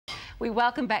We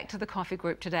welcome back to the coffee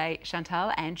group today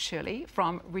Chantal and Shirley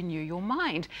from Renew Your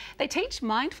Mind. They teach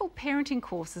mindful parenting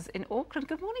courses in Auckland.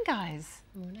 Good morning, guys.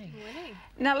 Morning. Morning.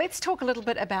 Now let's talk a little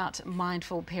bit about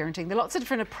mindful parenting. There are lots of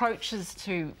different approaches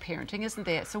to parenting, isn't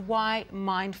there? So why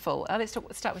mindful? Let's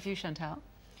start with you, Chantal.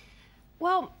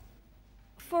 Well,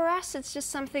 for us, it's just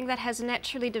something that has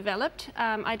naturally developed.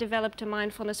 I developed a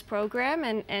mindfulness program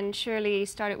and Shirley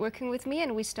started working with me,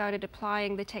 and we started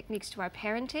applying the techniques to our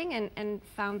parenting and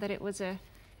found that it was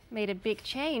made a big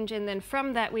change. And then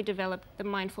from that, we developed the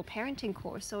mindful parenting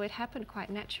course. So it happened quite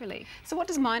naturally. So what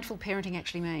does mindful parenting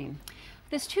actually mean?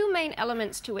 There's two main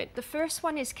elements to it. The first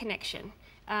one is connection.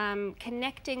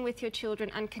 Connecting with your children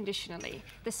unconditionally.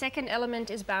 The second element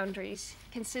is boundaries,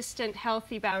 consistent,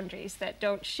 healthy boundaries that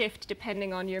don't shift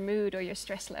depending on your mood or your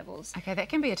stress levels. Okay, that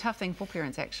can be a tough thing for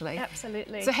parents, actually.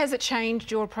 Absolutely. So has it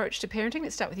changed your approach to parenting?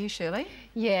 Let's start with you, Shirley.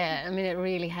 Yeah, I mean, it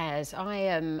really has.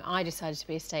 I decided to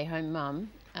be a stay-home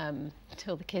mum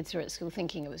until the kids were at school,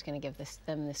 thinking it was going to give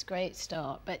them this great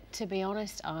start. But to be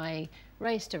honest, I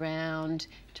raced around,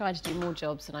 tried to do more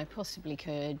jobs than I possibly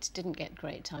could, didn't get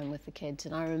great time with the kids,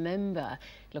 and I remember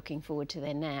looking forward to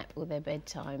their nap or their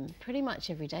bedtime pretty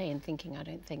much every day and thinking, I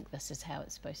don't think this is how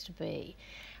it's supposed to be.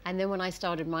 And then when I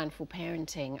started mindful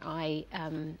parenting, I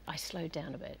slowed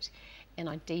down a bit and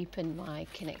I deepened my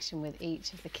connection with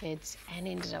each of the kids and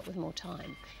ended up with more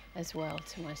time as well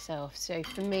to myself. So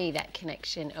for me, that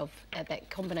connection of that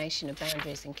combination of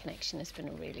boundaries and connection has been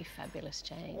a really fabulous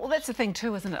change. Well, that's the thing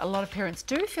too, isn't it? A lot of parents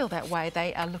do feel that way.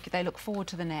 They look forward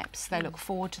to the naps. They look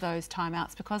forward to those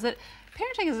timeouts because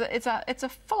parenting is it's a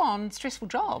full-on stressful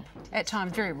job at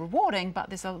times, very rewarding, but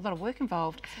there's a lot of work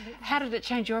involved. Absolutely. How did it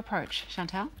change your approach,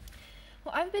 Chantal?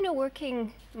 Well, I've been a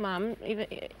working mum,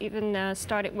 even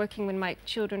started working when my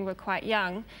children were quite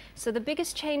young. So the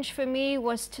biggest change for me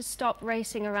was to stop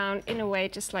racing around, in a way,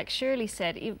 just like Shirley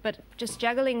said, but just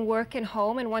juggling work and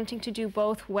home and wanting to do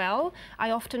both well. I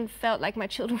often felt like my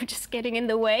children were just getting in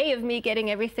the way of me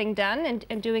getting everything done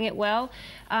and doing it well.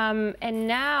 And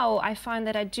now I find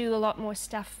that I do a lot more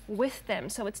stuff with them.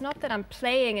 So it's not that I'm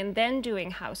playing and then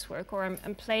doing housework, or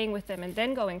I'm playing with them and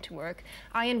then going to work.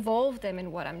 I involve them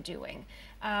in what I'm doing.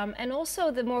 And also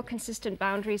the more consistent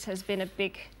boundaries has been a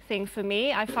big thing for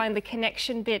me. I find the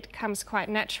connection bit comes quite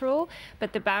natural,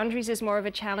 but the boundaries is more of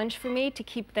a challenge for me to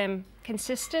keep them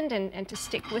consistent and to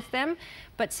stick with them.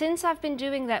 But since I've been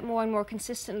doing that more and more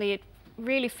consistently, it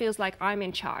really feels like I'm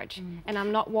in charge and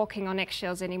I'm not walking on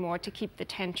eggshells anymore to keep the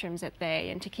tantrums at bay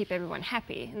and to keep everyone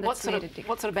happy. And what sort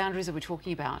of boundaries are we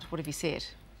talking about? What have you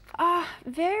set? I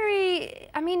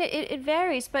mean, it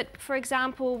varies, but for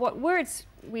example, what words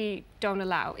we don't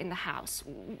allow in the house.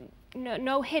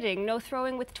 No hitting, no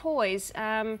throwing with toys,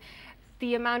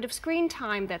 the amount of screen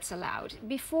time that's allowed.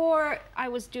 Before I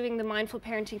was doing the mindful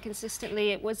parenting consistently,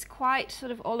 it was quite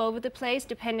sort of all over the place,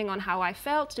 depending on how I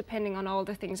felt, depending on all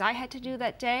the things I had to do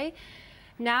that day.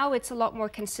 Now it's a lot more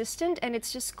consistent, and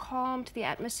it's just calmed the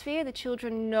atmosphere. The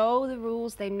children know the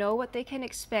rules, they know what they can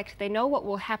expect, they know what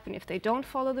will happen if they don't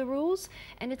follow the rules,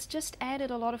 and it's just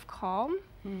added a lot of calm.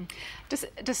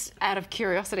 Just out of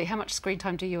curiosity, how much screen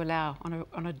time do you allow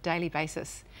on a daily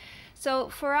basis? So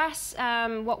for us,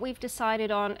 what we've decided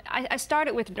on, I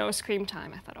started with no screen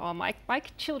time. I thought, oh, my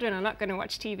children are not going to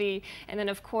watch TV. And then,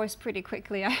 of course, pretty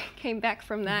quickly I came back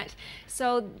from that.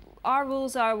 So our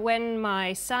rules are, when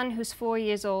my son, who's 4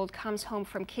 years old, comes home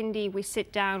from kindy, we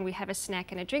sit down, we have a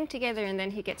snack and a drink together, and then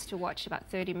he gets to watch about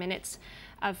 30 minutes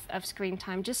of screen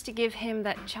time, just to give him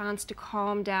that chance to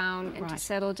calm down and to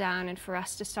settle down and for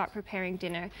us to start preparing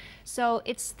dinner. So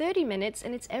it's 30 minutes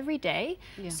and it's every day.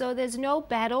 Yeah. So there's no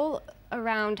battle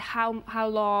around how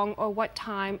long or what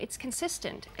time. It's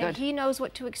consistent. Good. And he knows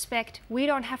what to expect. We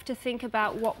don't have to think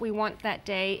about what we want that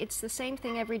day. It's the same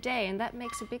thing every day, and that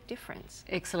makes a big difference.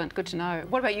 Excellent, good to know.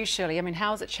 What about you, Shirley? I mean, how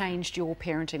has it changed your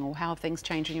parenting, or how have things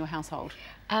changed in your household?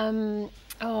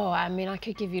 Oh, I mean, I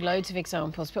could give you loads of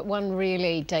examples, but one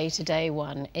really day-to-day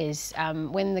one is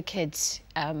when the kids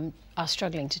are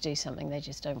struggling to do something they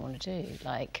just don't want to do,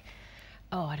 like,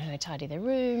 oh, I don't know, tidy their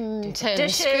room, turn the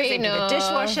screen off, the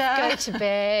dishwasher, go to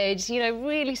bed, you know,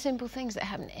 really simple things that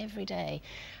happen every day.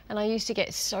 And I used to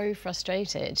get so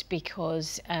frustrated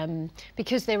because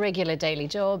they're regular daily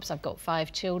jobs. I've got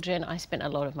 5 children. I spent a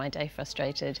lot of my day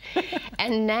frustrated.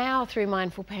 And now, through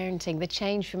mindful parenting, the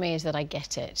change for me is that I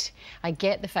get it. I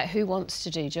get the fact, who wants to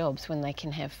do jobs when they can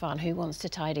have fun? Who wants to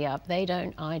tidy up? They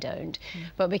don't, I don't.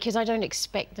 But because I don't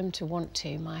expect them to want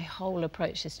to, my whole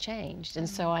approach has changed. And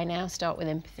so I now start with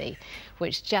empathy,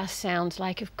 which just sounds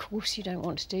like, of course you don't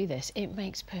want to do this. It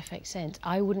makes perfect sense.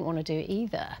 I wouldn't want to do it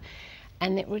either.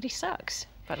 And it really sucks.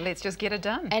 But let's just get it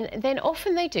done. And then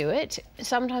often they do it.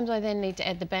 Sometimes I then need to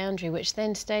add the boundary, which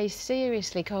then stays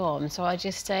seriously calm. So I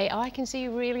just say, I can see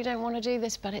you really don't want to do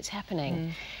this, but it's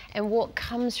happening. And what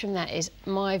comes from that is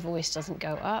my voice doesn't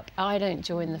go up. I don't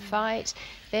join the fight.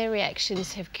 Their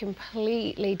reactions have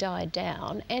completely died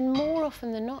down. And more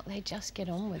often than not, they just get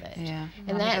on with it. Yeah.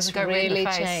 And Mummy that's doesn't go red in the really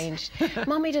face. changed.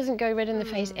 Mummy doesn't go red in the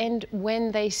face. And when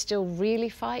they still really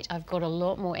fight, I've got a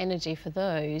lot more energy for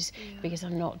those because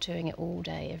I'm not doing it all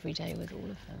day, every day with all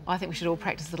of them. I think we should all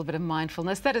practice a little bit of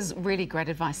mindfulness. That is really great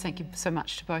advice. Thank you so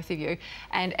much to both of you.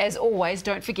 And as always,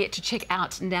 don't forget to check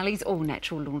out Nellie's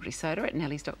all-natural laundry soda at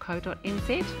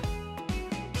nellies.co.nz.